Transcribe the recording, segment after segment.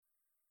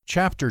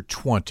Chapter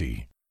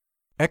 20.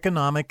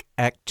 Economic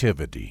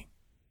Activity.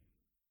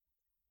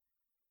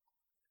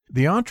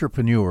 The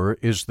entrepreneur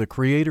is the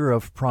creator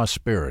of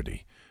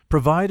prosperity,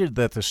 provided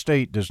that the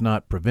state does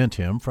not prevent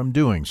him from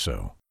doing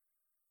so.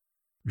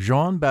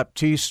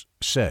 Jean-Baptiste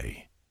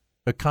Say,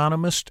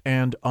 economist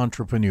and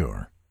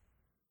entrepreneur.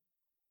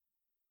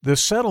 The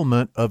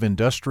settlement of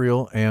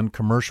industrial and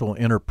commercial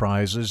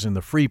enterprises in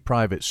the free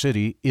private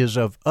city is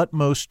of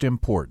utmost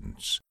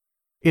importance.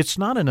 It's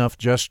not enough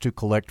just to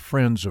collect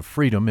friends of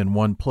freedom in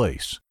one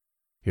place.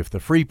 If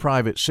the free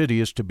private city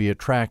is to be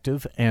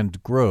attractive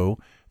and grow,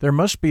 there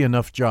must be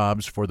enough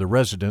jobs for the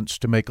residents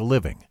to make a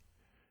living.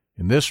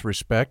 In this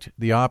respect,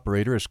 the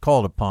operator is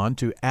called upon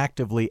to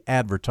actively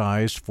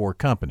advertise for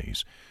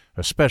companies,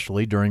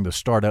 especially during the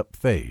startup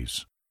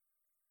phase.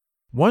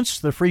 Once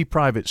the free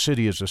private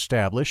city is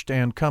established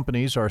and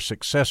companies are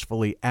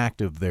successfully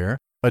active there,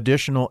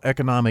 additional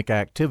economic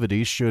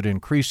activities should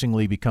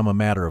increasingly become a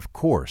matter of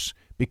course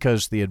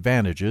because the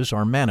advantages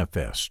are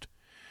manifest.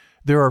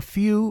 There are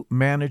few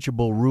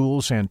manageable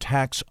rules and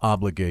tax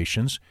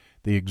obligations,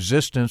 the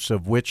existence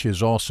of which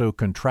is also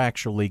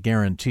contractually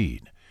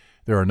guaranteed.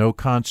 There are no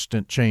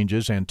constant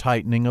changes and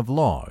tightening of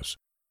laws.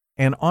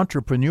 An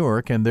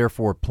entrepreneur can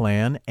therefore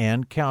plan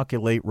and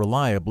calculate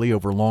reliably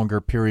over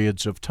longer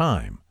periods of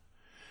time.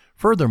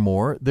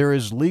 Furthermore, there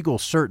is legal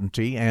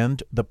certainty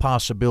and the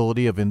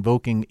possibility of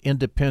invoking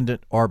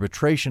independent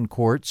arbitration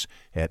courts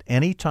at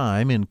any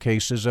time in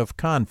cases of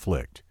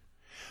conflict.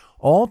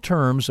 All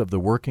terms of the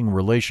working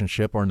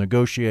relationship are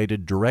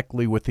negotiated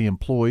directly with the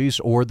employees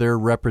or their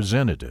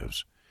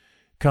representatives.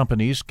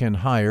 Companies can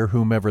hire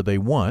whomever they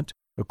want,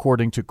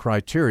 according to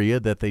criteria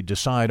that they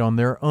decide on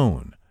their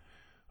own.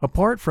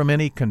 Apart from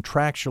any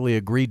contractually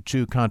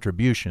agreed-to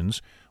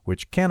contributions,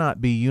 which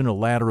cannot be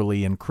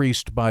unilaterally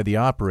increased by the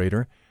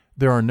operator,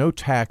 there are no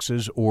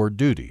taxes or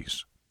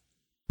duties.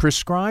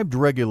 Prescribed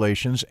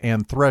regulations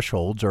and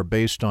thresholds are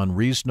based on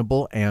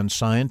reasonable and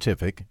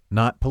scientific,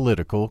 not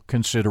political,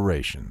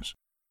 considerations.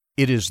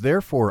 It is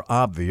therefore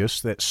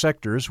obvious that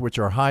sectors which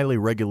are highly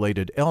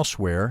regulated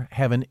elsewhere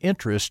have an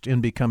interest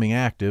in becoming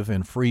active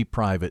in free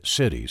private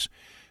cities,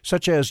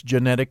 such as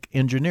genetic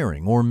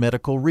engineering or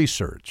medical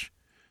research.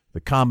 The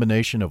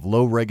combination of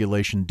low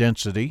regulation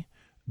density,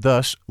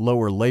 thus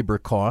lower labor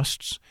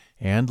costs,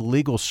 and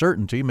legal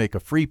certainty make a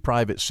free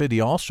private city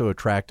also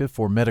attractive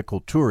for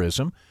medical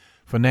tourism,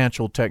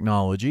 financial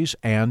technologies,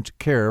 and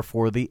care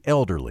for the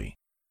elderly.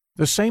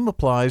 The same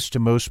applies to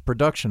most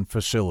production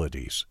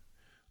facilities.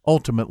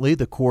 Ultimately,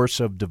 the course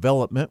of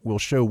development will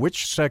show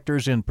which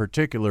sectors in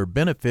particular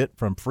benefit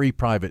from free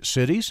private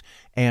cities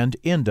and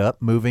end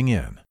up moving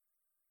in.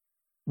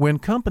 When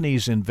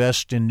companies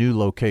invest in new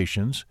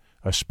locations,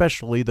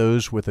 especially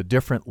those with a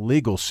different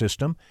legal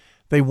system,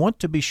 they want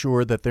to be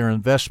sure that their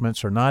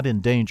investments are not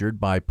endangered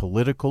by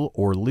political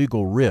or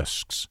legal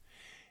risks.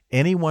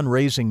 Anyone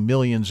raising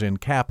millions in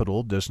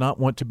capital does not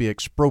want to be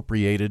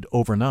expropriated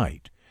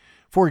overnight,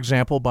 for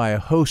example, by a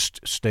host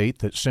state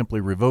that simply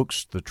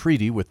revokes the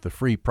treaty with the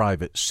free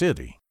private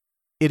city.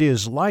 It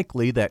is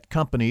likely that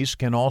companies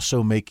can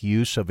also make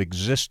use of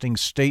existing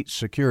state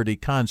security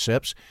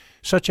concepts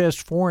such as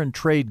foreign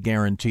trade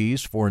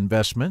guarantees for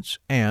investments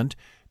and,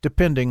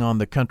 depending on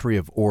the country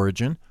of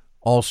origin,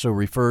 also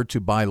refer to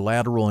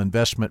bilateral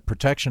investment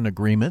protection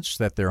agreements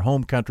that their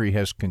home country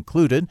has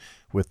concluded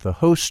with the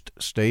host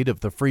state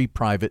of the free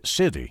private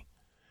city.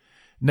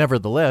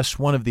 Nevertheless,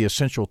 one of the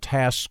essential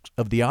tasks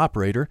of the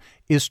operator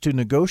is to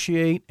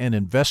negotiate an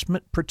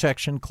investment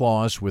protection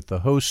clause with the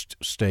host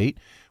state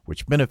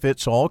which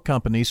benefits all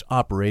companies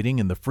operating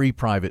in the free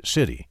private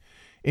city,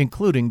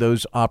 including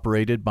those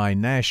operated by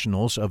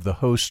nationals of the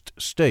host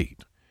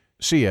state.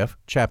 Cf.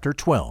 Chapter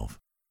 12.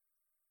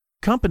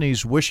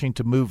 Companies wishing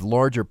to move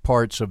larger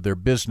parts of their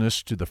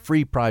business to the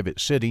free private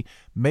city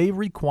may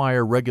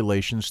require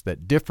regulations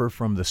that differ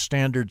from the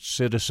standard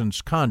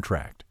citizen's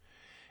contract.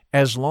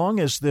 As long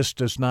as this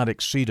does not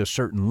exceed a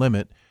certain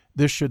limit,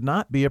 this should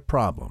not be a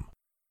problem.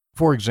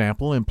 For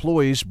example,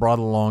 employees brought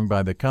along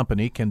by the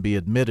company can be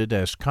admitted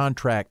as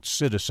contract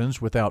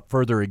citizens without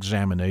further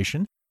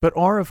examination, but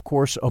are, of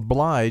course,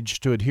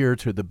 obliged to adhere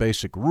to the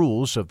basic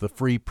rules of the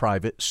free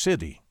private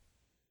city.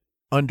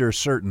 Under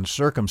certain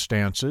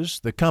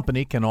circumstances, the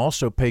company can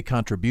also pay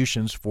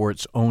contributions for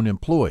its own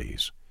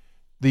employees.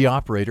 The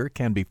operator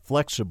can be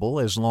flexible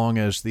as long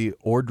as the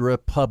ordre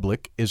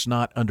public is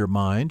not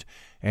undermined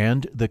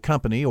and the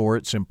company or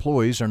its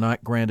employees are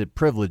not granted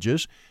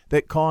privileges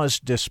that cause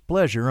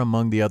displeasure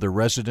among the other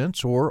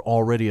residents or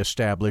already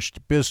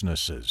established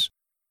businesses.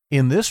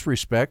 In this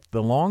respect,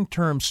 the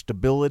long-term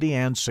stability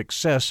and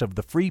success of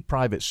the free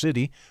private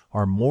city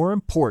are more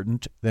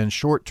important than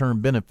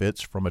short-term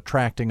benefits from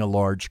attracting a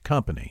large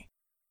company.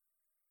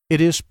 It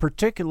is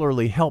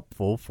particularly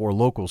helpful for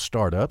local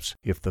startups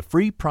if the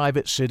free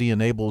private city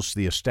enables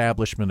the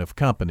establishment of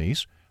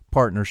companies,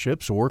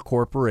 partnerships, or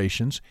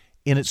corporations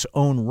in its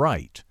own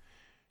right.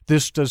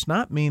 This does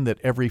not mean that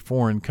every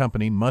foreign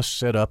company must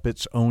set up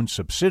its own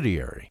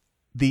subsidiary.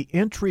 The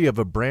entry of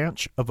a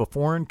branch of a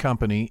foreign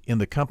company in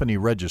the company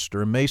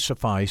register may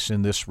suffice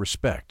in this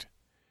respect.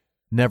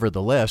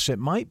 Nevertheless, it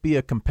might be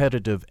a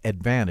competitive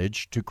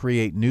advantage to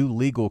create new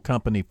legal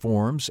company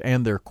forms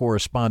and their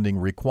corresponding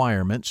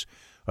requirements,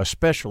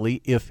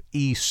 especially if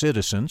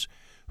e-citizens,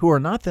 who are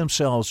not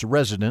themselves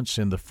residents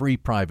in the free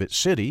private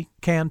city,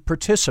 can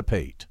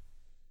participate.